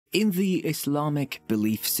In the Islamic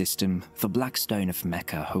belief system, the Black Stone of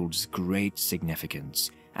Mecca holds great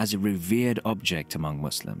significance as a revered object among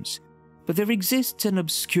Muslims. But there exists an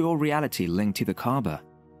obscure reality linked to the Kaaba.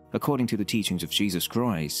 According to the teachings of Jesus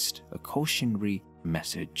Christ, a cautionary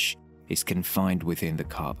message is confined within the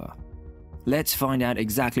Kaaba. Let's find out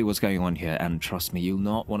exactly what's going on here, and trust me, you'll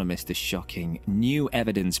not want to miss the shocking new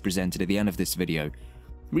evidence presented at the end of this video.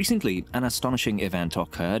 Recently, an astonishing event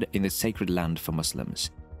occurred in the sacred land for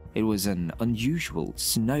Muslims. It was an unusual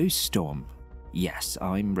snowstorm. Yes,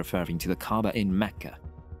 I'm referring to the Kaaba in Mecca.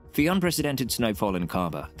 The unprecedented snowfall in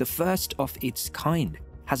Kaaba, the first of its kind,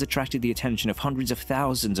 has attracted the attention of hundreds of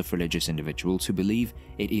thousands of religious individuals who believe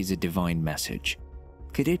it is a divine message.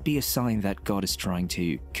 Could it be a sign that God is trying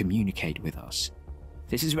to communicate with us?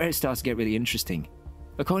 This is where it starts to get really interesting.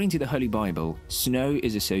 According to the Holy Bible, snow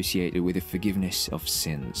is associated with the forgiveness of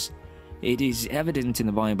sins. It is evident in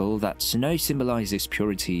the Bible that snow symbolizes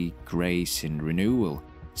purity, grace, and renewal,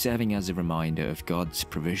 serving as a reminder of God's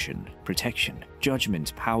provision, protection,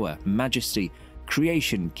 judgment, power, majesty,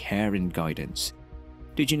 creation, care, and guidance.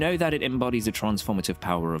 Did you know that it embodies the transformative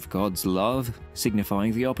power of God's love,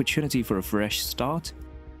 signifying the opportunity for a fresh start?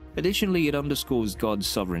 Additionally, it underscores God's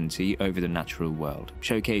sovereignty over the natural world,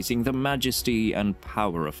 showcasing the majesty and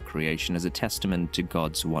power of creation as a testament to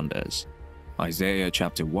God's wonders. Isaiah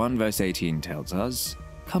chapter 1 verse 18 tells us,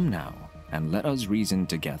 "Come now, and let us reason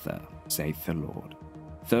together, saith the Lord.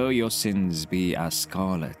 Though your sins be as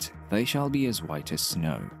scarlet, they shall be as white as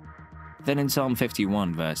snow." Then in Psalm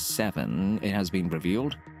 51 verse 7, it has been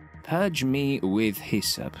revealed, "Purge me with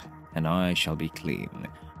hyssop, and I shall be clean.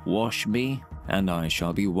 Wash me, and I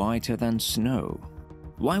shall be whiter than snow."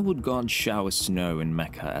 Why would God shower snow in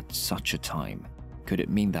Mecca at such a time? Could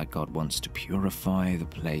it mean that God wants to purify the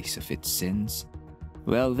place of its sins?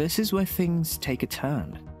 Well, this is where things take a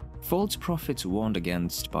turn. False prophets warned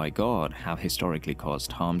against by God have historically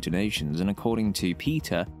caused harm to nations, and according to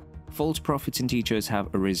Peter, false prophets and teachers have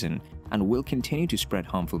arisen and will continue to spread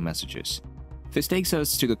harmful messages. This takes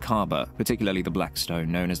us to the Kaaba, particularly the Black Stone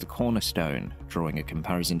known as the cornerstone, drawing a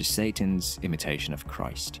comparison to Satan's imitation of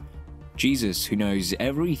Christ. Jesus, who knows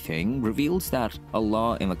everything, reveals that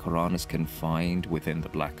Allah in the Quran is confined within the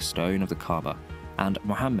Black Stone of the Kaaba, and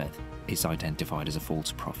Muhammad is identified as a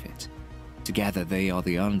false prophet. Together, they are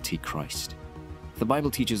the Antichrist. The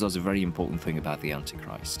Bible teaches us a very important thing about the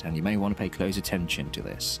Antichrist, and you may want to pay close attention to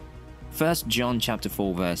this. 1 John chapter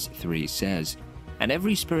 4 verse 3 says, "And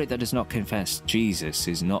every spirit that does not confess Jesus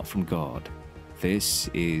is not from God. This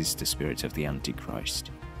is the spirit of the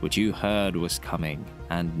Antichrist, which you heard was coming,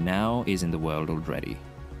 and now is in the world already."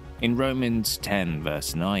 In Romans 10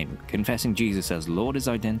 verse 9, confessing Jesus as Lord is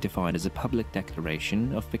identified as a public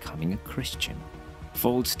declaration of becoming a Christian.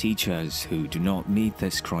 False teachers who do not meet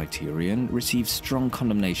this criterion receive strong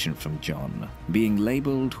condemnation from John, being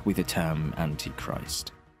labeled with the term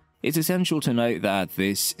Antichrist. It's essential to note that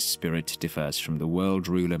this spirit differs from the world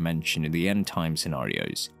ruler mentioned in the end-time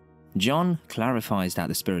scenarios. John clarifies that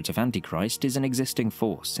the spirit of Antichrist is an existing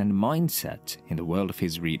force and mindset in the world of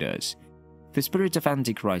his readers. The spirit of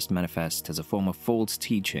Antichrist manifests as a form of false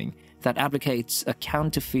teaching that advocates a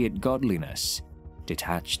counterfeit godliness,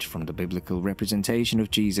 detached from the biblical representation of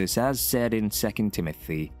Jesus as said in 2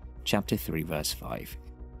 Timothy chapter 3 verse 5.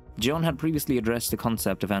 John had previously addressed the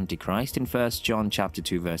concept of Antichrist in 1 John chapter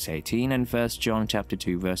 2 verse 18 and 1 John chapter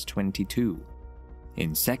 2 verse 22.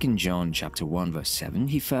 In 2 John chapter 1 verse 7,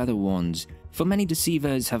 he further warns, "For many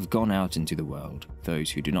deceivers have gone out into the world,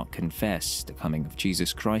 those who do not confess the coming of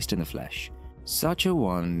Jesus Christ in the flesh. Such a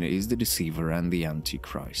one is the deceiver and the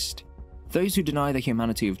Antichrist." Those who deny the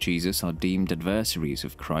humanity of Jesus are deemed adversaries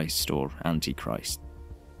of Christ or Antichrist.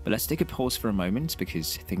 But let's take a pause for a moment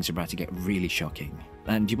because things are about to get really shocking.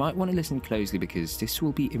 And you might want to listen closely because this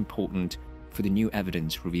will be important for the new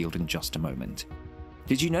evidence revealed in just a moment.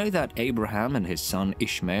 Did you know that Abraham and his son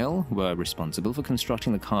Ishmael were responsible for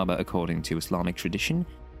constructing the Kaaba according to Islamic tradition?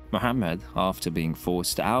 Muhammad, after being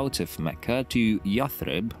forced out of Mecca to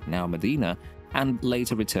Yathrib, now Medina, and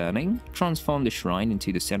later returning, transformed the shrine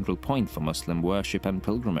into the central point for Muslim worship and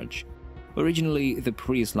pilgrimage. Originally, the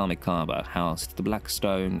pre-Islamic Kaaba housed the Black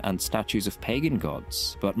Stone and statues of pagan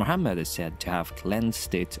gods, but Muhammad is said to have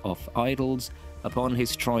cleansed it of idols upon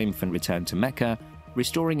his triumphant return to Mecca,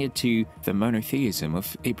 restoring it to the monotheism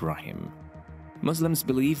of Ibrahim. Muslims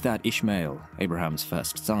believe that Ishmael, Abraham's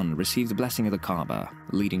first son, received the blessing of the Kaaba,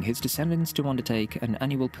 leading his descendants to undertake an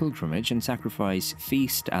annual pilgrimage and sacrifice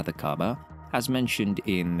feast at the Kaaba, as mentioned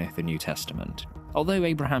in the New Testament. Although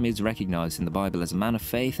Abraham is recognized in the Bible as a man of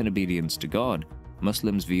faith and obedience to God,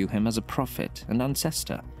 Muslims view him as a prophet and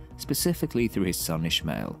ancestor, specifically through his son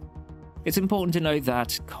Ishmael. It's important to note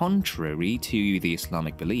that, contrary to the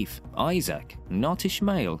Islamic belief, Isaac, not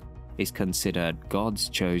Ishmael, is considered God's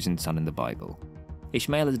chosen son in the Bible.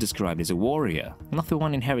 Ishmael is described as a warrior, not the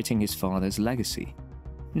one inheriting his father's legacy.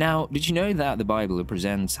 Now, did you know that the Bible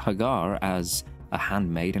represents Hagar as a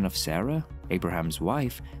handmaiden of Sarah, Abraham's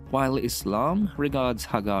wife, while Islam regards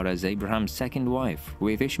Hagar as Abraham's second wife,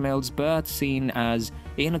 with Ishmael's birth seen as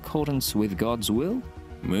in accordance with God's will?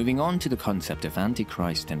 Moving on to the concept of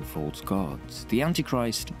Antichrist and false gods, the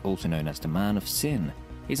Antichrist, also known as the man of sin,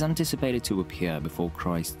 is anticipated to appear before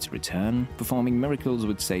Christ's return, performing miracles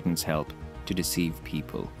with Satan's help to deceive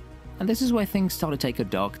people. And this is where things start to take a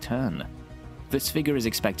dark turn. This figure is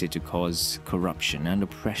expected to cause corruption and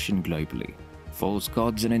oppression globally. False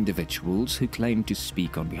gods and individuals who claim to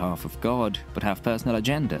speak on behalf of God but have personal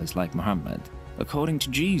agendas like Muhammad. According to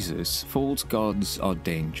Jesus, false gods are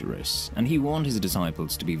dangerous, and he warned his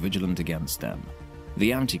disciples to be vigilant against them.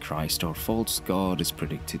 The Antichrist or false god is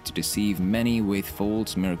predicted to deceive many with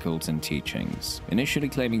false miracles and teachings, initially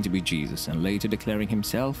claiming to be Jesus and later declaring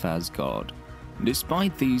himself as God.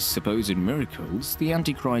 Despite these supposed miracles, the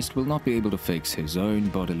Antichrist will not be able to fix his own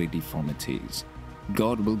bodily deformities.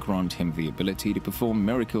 God will grant him the ability to perform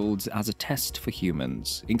miracles as a test for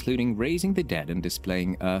humans, including raising the dead and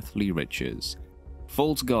displaying earthly riches.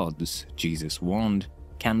 False gods, Jesus warned,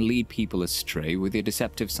 can lead people astray with their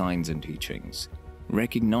deceptive signs and teachings.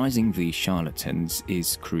 Recognizing these charlatans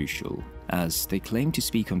is crucial, as they claim to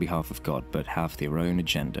speak on behalf of God but have their own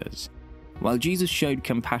agendas. While Jesus showed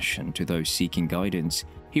compassion to those seeking guidance,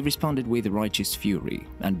 he responded with righteous fury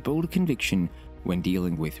and bold conviction when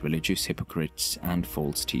dealing with religious hypocrites and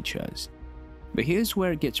false teachers. But here's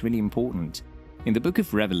where it gets really important. In the book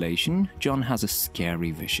of Revelation, John has a scary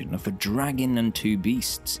vision of a dragon and two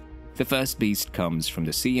beasts. The first beast comes from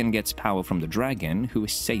the sea and gets power from the dragon, who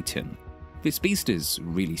is Satan. This beast is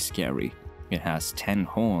really scary. It has 10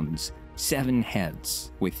 horns, 7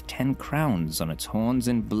 heads, with 10 crowns on its horns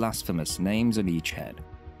and blasphemous names on each head.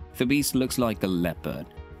 The beast looks like a leopard,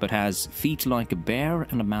 but has feet like a bear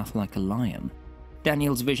and a mouth like a lion.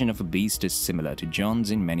 Daniel's vision of a beast is similar to John's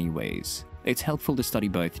in many ways. It's helpful to study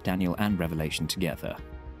both Daniel and Revelation together.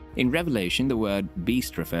 In Revelation, the word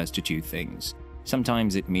beast refers to two things.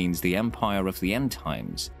 Sometimes it means the empire of the end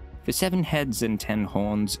times. The 7 heads and 10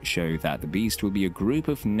 horns show that the beast will be a group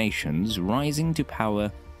of nations rising to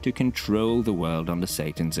power to control the world under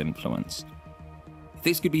Satan's influence.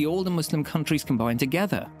 This could be all the Muslim countries combined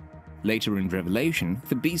together. Later in Revelation,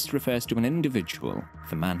 the beast refers to an individual,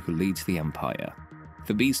 the man who leads the empire.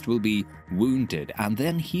 The beast will be wounded and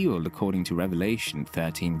then healed according to Revelation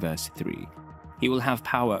 13 verse 3. He will have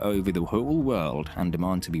power over the whole world and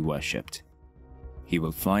demand to be worshipped. He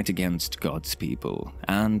will fight against God's people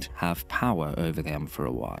and have power over them for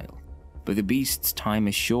a while. But the beast's time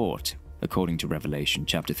is short. According to Revelation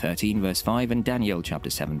chapter 13 verse 5 and Daniel chapter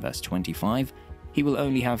 7 verse 25, he will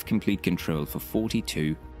only have complete control for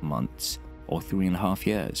 42 months, or 3.5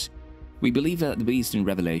 years. We believe that the beast in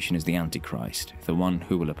Revelation is the Antichrist, the one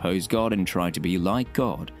who will oppose God and try to be like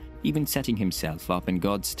God, even setting himself up in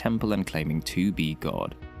God's temple and claiming to be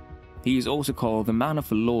God. He is also called the man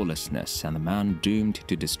of lawlessness and the man doomed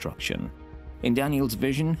to destruction. In Daniel's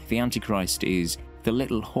vision, the Antichrist is the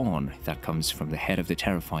little horn that comes from the head of the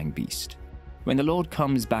terrifying beast. When the Lord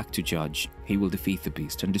comes back to judge, he will defeat the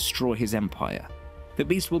beast and destroy his empire. The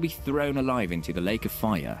beast will be thrown alive into the lake of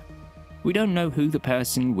fire. We don't know who the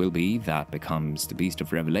person will be that becomes the beast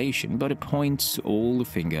of Revelation, but it points all the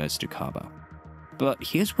fingers to Kaaba. But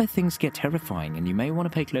here's where things get terrifying, and you may want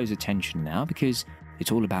to pay close attention now because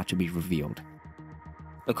it's all about to be revealed.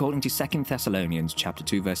 According to 2 Thessalonians chapter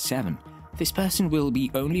 2 verse 7, this person will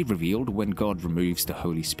be only revealed when God removes the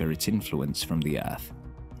Holy Spirit's influence from the earth.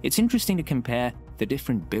 It's interesting to compare the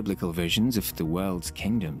different biblical visions of the world's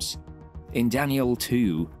kingdoms. In Daniel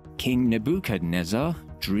 2, King Nebuchadnezzar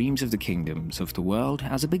dreams of the kingdoms of the world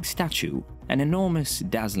as a big statue, an enormous,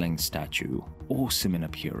 dazzling statue, awesome in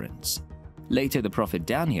appearance. Later, the prophet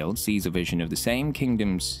Daniel sees a vision of the same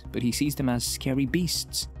kingdoms, but he sees them as scary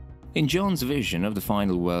beasts. In John's vision of the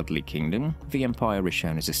final worldly kingdom, the empire is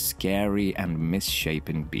shown as a scary and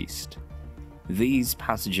misshapen beast. These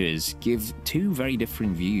passages give two very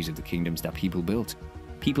different views of the kingdoms that people built.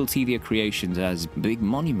 People see their creations as big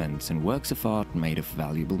monuments and works of art made of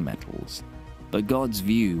valuable metals. But God's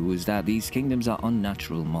view is that these kingdoms are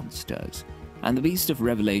unnatural monsters, and the beast of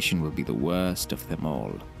Revelation will be the worst of them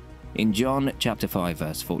all. In John chapter 5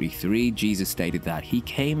 verse 43, Jesus stated that he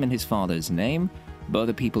came in his Father's name, but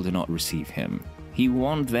the people did not receive him. He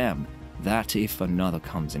warned them that if another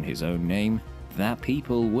comes in his own name, that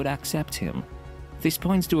people would accept him. This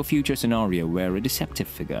points to a future scenario where a deceptive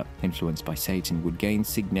figure, influenced by Satan, would gain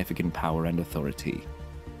significant power and authority.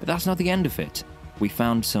 But that's not the end of it. We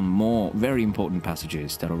found some more very important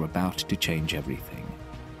passages that are about to change everything.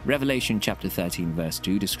 Revelation chapter 13 verse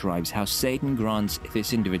 2 describes how Satan grants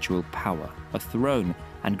this individual power, a throne,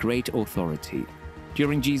 and great authority.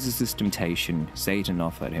 During Jesus' temptation, Satan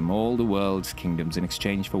offered him all the world's kingdoms in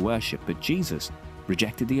exchange for worship, but Jesus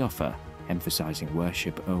rejected the offer, emphasizing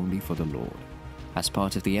worship only for the Lord. As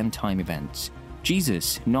part of the end-time events,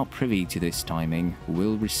 Jesus, not privy to this timing,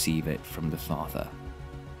 will receive it from the Father.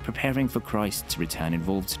 Preparing for Christ's return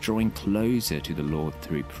involves drawing closer to the Lord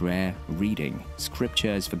through prayer, reading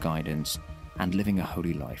scriptures for guidance, and living a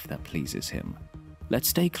holy life that pleases Him. Let's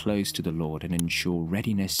stay close to the Lord and ensure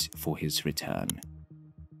readiness for His return.